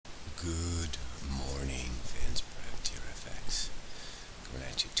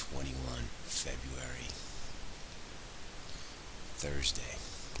Thursday,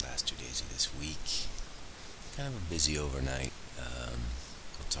 last 2 days of this week. Kind of a busy overnight.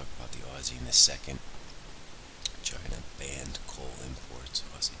 We'll talk about the Aussie in a second. China banned coal imports.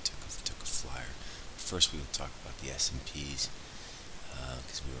 Aussie took a flyer. First, we will talk about the S&Ps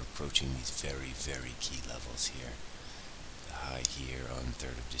because we were approaching these very, very key levels here. The high here on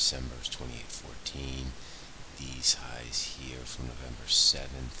 3rd of December is 28.14. These highs here from November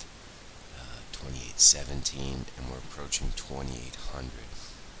 7th, 28.17, and we're approaching 2800.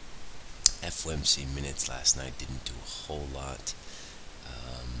 FOMC minutes last night didn't do a whole lot.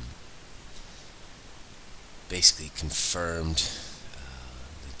 Basically confirmed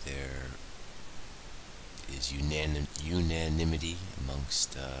that there is unanimity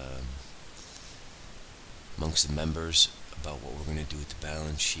amongst the members about what we're going to do with the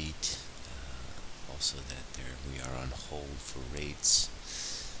balance sheet. Also that we are on hold for rates,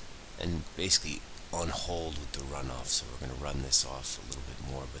 and basically on hold with the runoff. So we're going to run this off a little bit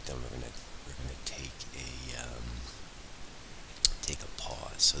more, but then we're going to take a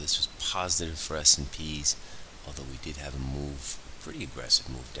pause. So this was positive for S&Ps, although we did have a pretty aggressive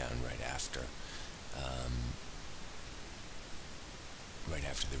move down right after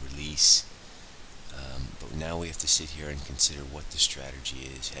the release. But now we have to sit here and consider what the strategy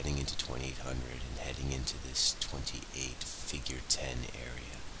is heading into 2800 and heading into this 28 figure 10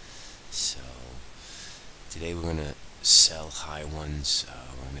 area. So today we're going to sell high ones.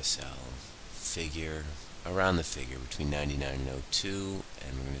 We're going to sell around the figure between 99 and 02,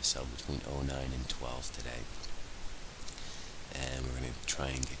 and we're going to sell between 09 and 12 today. And we're going to try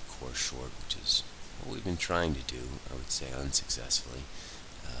and get core short, which is what we've been trying to do, I would say unsuccessfully,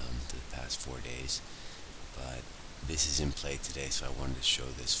 for the past 4 days. But this is in play today, so I wanted to show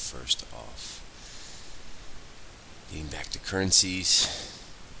this first off. Getting back to currencies,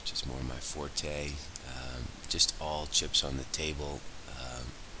 which is more my forte, just all chips on the table.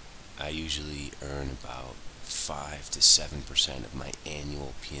 I usually earn about 5 to 7% of my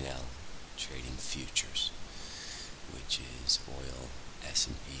annual P&L trading futures, which is oil,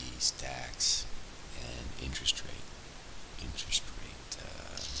 S&Ps, DAX, and interest rate,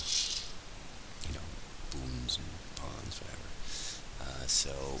 booms and bonds, whatever.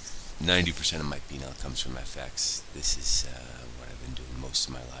 So 90% of my P&L comes from FX. This is what I've been doing most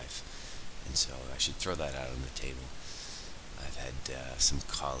of my life, and so I should throw that out on the table. I've had some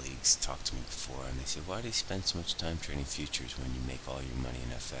colleagues talk to me before, and they said, why do you spend so much time trading futures when you make all your money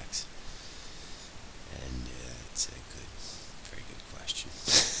in FX? And it's a very good question.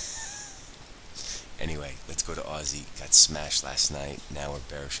 Anyway, let's go to Aussie. Got smashed last night. Now we're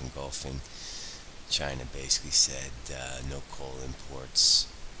bearish engulfing. China basically said no coal imports.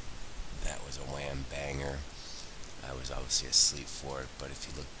 That was a wham banger. I was obviously asleep for it, but if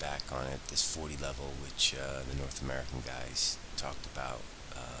you look back on it, this 40 level, which the North American guys talked about,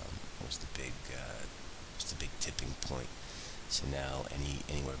 was the big tipping point. So now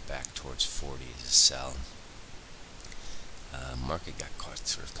anywhere back towards 40 is a sell. Market got caught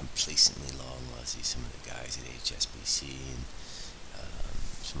sort of complacently long. Aussie, some of the guys at HSBC and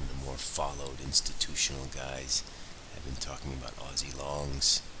some of the more followed institutional guys have been talking about Aussie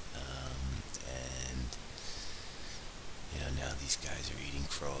longs, and now these guys are eating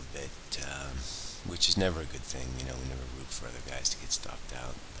crow a bit, which is never a good thing. We never root for other guys to get stopped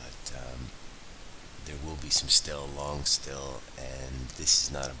out, but there will be some longs still, and this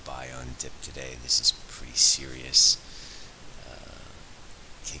is not a buy on dip today. This is pretty serious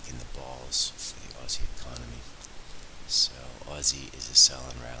kicking the balls for the Aussie economy. So Aussie is a sell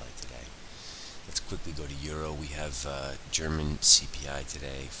and rally today. Let's quickly go to Euro. We have German CPI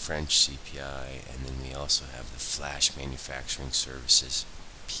today, French CPI, and then we also have the flash manufacturing services,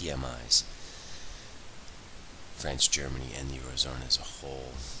 PMIs, France, Germany, and the Eurozone as a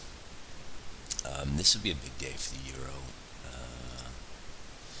whole. This will be a big day for the Euro.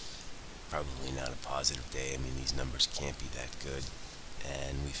 Probably not a positive day. I mean, these numbers can't be that good.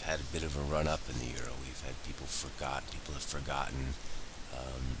 And we've had a bit of a run-up in the Euro. We've had people have forgotten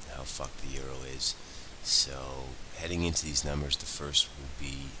how fucked the Euro is. So heading into these numbers, the first will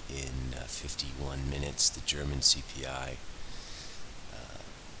be in 51 minutes, the German CPI,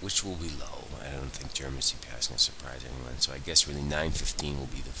 which will be low. I don't think German CPI is going to surprise anyone. So I guess really 9:15 will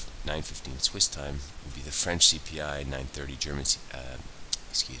be 9:15 Swiss time will be the French CPI. 9:30 German.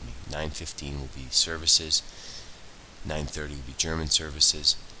 9:15 will be services. 9:30 will be German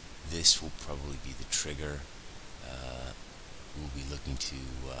services. This will probably be the trigger. We'll be looking to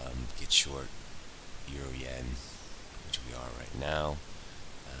get short Euro Yen, which we are right now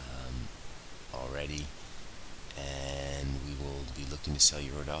already, and we will be looking to sell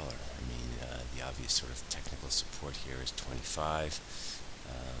euro dollar. I mean, the obvious sort of technical support here is 25.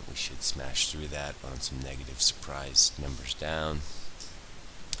 We should smash through that on some negative surprise numbers down,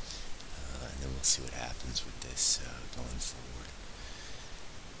 and then we'll see what happens with this going forward.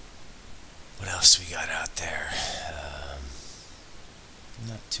 What else we got out there?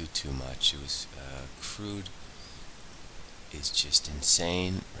 Not too much. It was crude is just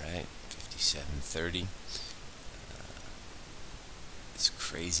insane, right? 57.30. It's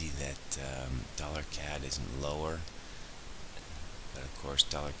crazy that dollar CAD isn't lower, but of course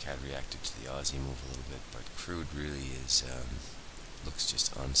dollar CAD reacted to the Aussie move a little bit. But crude really is looks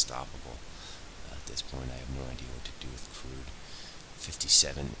just unstoppable at this point. I have no idea what to do with crude.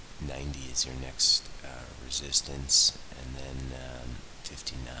 57.90 is your next resistance, and then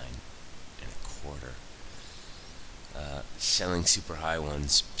 59.25. Selling super high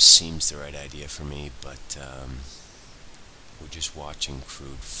ones seems the right idea for me, but we're just watching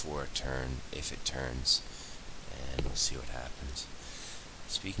crude for a turn, if it turns, and we'll see what happens.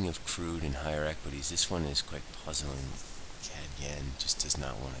 Speaking of crude and higher equities, this one is quite puzzling. CAD yen just does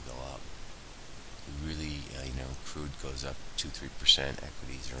not want to go up. We really, crude goes up 2-3%.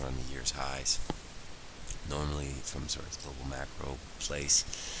 Equities are on the year's highs. Normally, from sort of global macro place,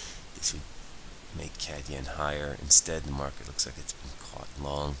 this would make CAD yen higher. Instead, the market looks like it's been caught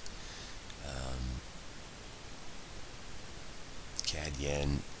long. CAD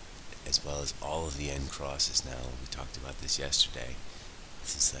yen, as well as all of the yen crosses now. We talked about this yesterday.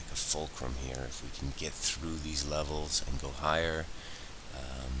 This is like a fulcrum here. If we can get through these levels and go higher,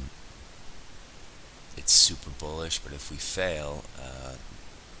 it's super bullish. But if we fail,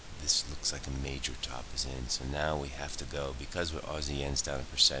 this looks like a major top is in. So now we have to go, because with Aussie yen's down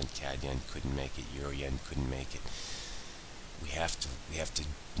 1%, CAD yen couldn't make it, Euro yen couldn't make it. We have to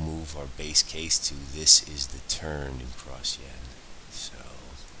move our base case to this is the turn in cross yen. So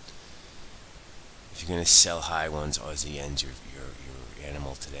if you're going to sell high ones, Aussie yen's your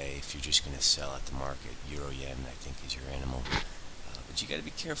animal today. If you're just going to sell at the market, Euro yen I think is your animal. But you got to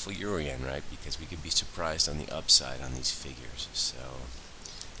be careful Euro yen, right? Because we could be surprised on the upside on these figures. So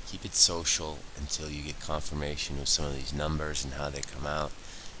keep it social until you get confirmation of some of these numbers and how they come out,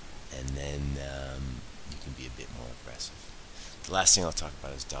 and then you can be a bit more aggressive. The last thing I'll talk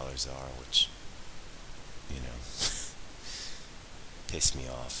about is dollar ZAR, which pissed me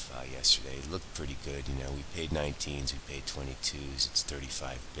off yesterday. It looked pretty good. We paid 19s, we paid 22s. It's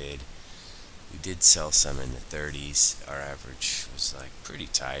 35 bid. We did sell some in the 30s. Our average was like pretty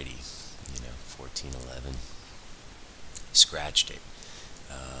tidy, 14.11. Scratched it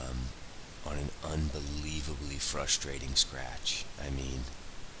on an unbelievably frustrating scratch. I mean,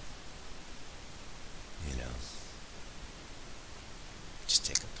 just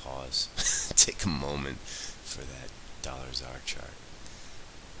take a pause, take a moment for that dollar ZAR chart.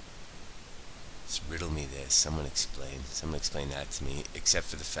 Just riddle me this. Someone explain that to me, except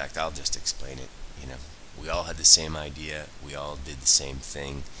for the fact I'll just explain it. We all had the same idea. We all did the same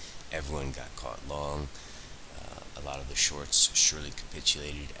thing. Everyone got caught long. A lot of the shorts surely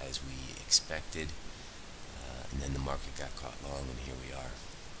capitulated as we expected, and then the market got caught long, and here we are.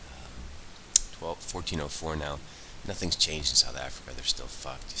 14.04 now. Nothing's changed in South Africa. They're still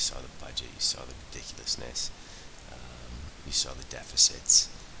fucked. You saw the budget. You saw the ridiculousness. You saw the deficits.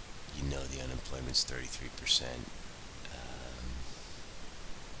 The unemployment's 33%.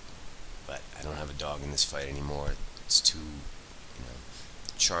 But I don't have a dog in this fight anymore. It's too,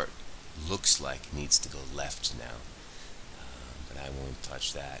 the chart looks like it needs to go left now. But I won't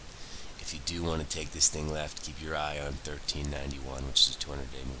touch that. If you do want to take this thing left, keep your eye on 1391, which is a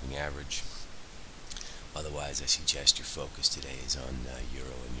 200-day moving average. Otherwise, I suggest your focus today is on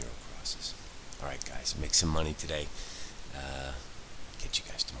euro and euro crosses. Alright guys, make some money today.